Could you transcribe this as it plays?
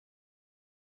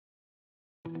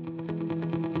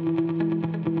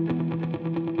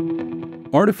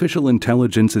Artificial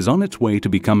intelligence is on its way to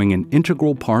becoming an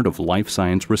integral part of life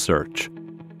science research.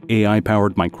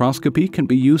 AI-powered microscopy can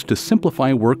be used to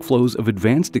simplify workflows of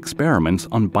advanced experiments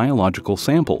on biological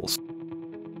samples.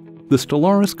 The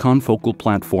STELLARIS Confocal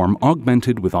platform,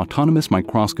 augmented with autonomous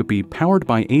microscopy powered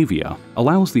by Aivia,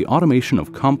 allows the automation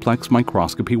of complex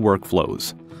microscopy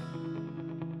workflows.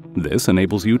 This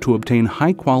enables you to obtain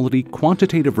high-quality,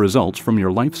 quantitative results from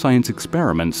your life science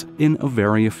experiments in a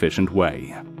very efficient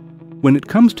way. When it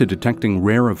comes to detecting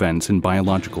rare events in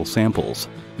biological samples,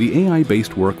 the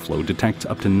AI-based workflow detects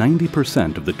up to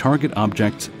 90% of the target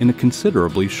objects in a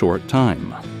considerably short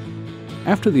time.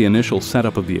 After the initial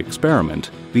setup of the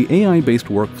experiment, the AI-based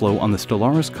workflow on the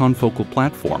STELLARIS Confocal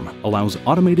platform allows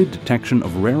automated detection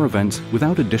of rare events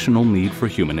without additional need for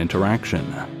human interaction.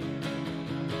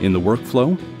 In the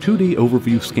workflow, 2D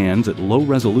overview scans at low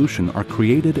resolution are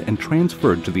created and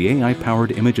transferred to the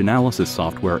AI-powered image analysis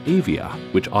software Aivia,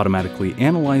 which automatically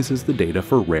analyzes the data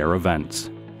for rare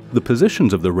events. The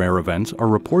positions of the rare events are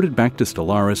reported back to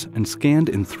STELLARIS and scanned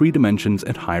in 3 dimensions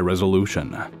at high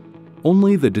resolution.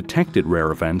 Only the detected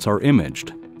rare events are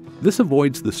imaged. This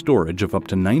avoids the storage of up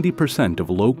to 90%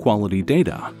 of low-quality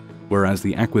data, whereas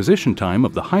the acquisition time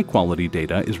of the high-quality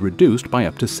data is reduced by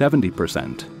up to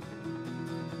 70%.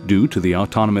 Due to the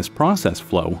autonomous process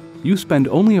flow, you spend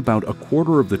only about a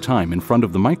quarter of the time in front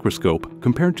of the microscope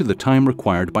compared to the time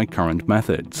required by current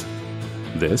methods.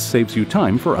 This saves you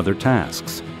time for other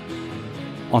tasks.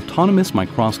 Autonomous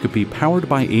microscopy powered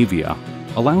by Aivia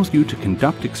allows you to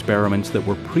conduct experiments that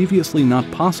were previously not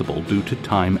possible due to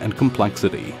time and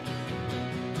complexity.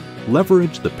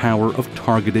 Leverage the power of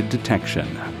targeted detection.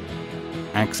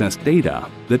 Access data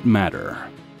that matter.